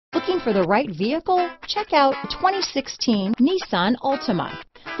Looking for the right vehicle? Check out 2016 Nissan Altima.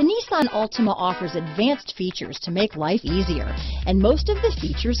 The Nissan Altima offers advanced features to make life easier, and most of the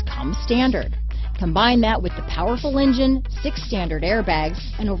features come standard. Combine that with the powerful engine, 6 standard airbags,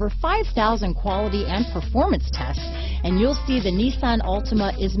 and over 5,000 quality and performance tests, and you'll see the Nissan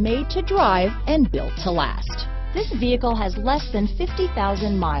Altima is made to drive and built to last. This vehicle has less than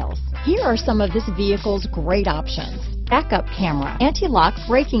 50,000 miles. Here are some of this vehicle's great options: backup camera, anti-lock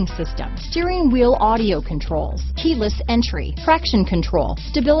braking system, steering wheel audio controls, keyless entry, traction control,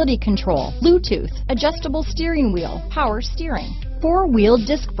 stability control, Bluetooth, adjustable steering wheel, power steering, 4-wheel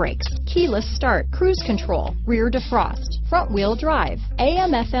disc brakes, keyless start, cruise control, rear defrost, front wheel drive,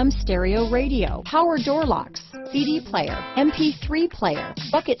 AM/FM stereo radio, power door locks, CD player, MP3 player,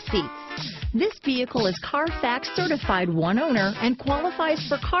 bucket seats. This vehicle is Carfax certified one owner and qualifies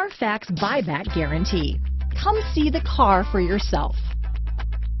for Carfax buyback guarantee. Come see the car for yourself.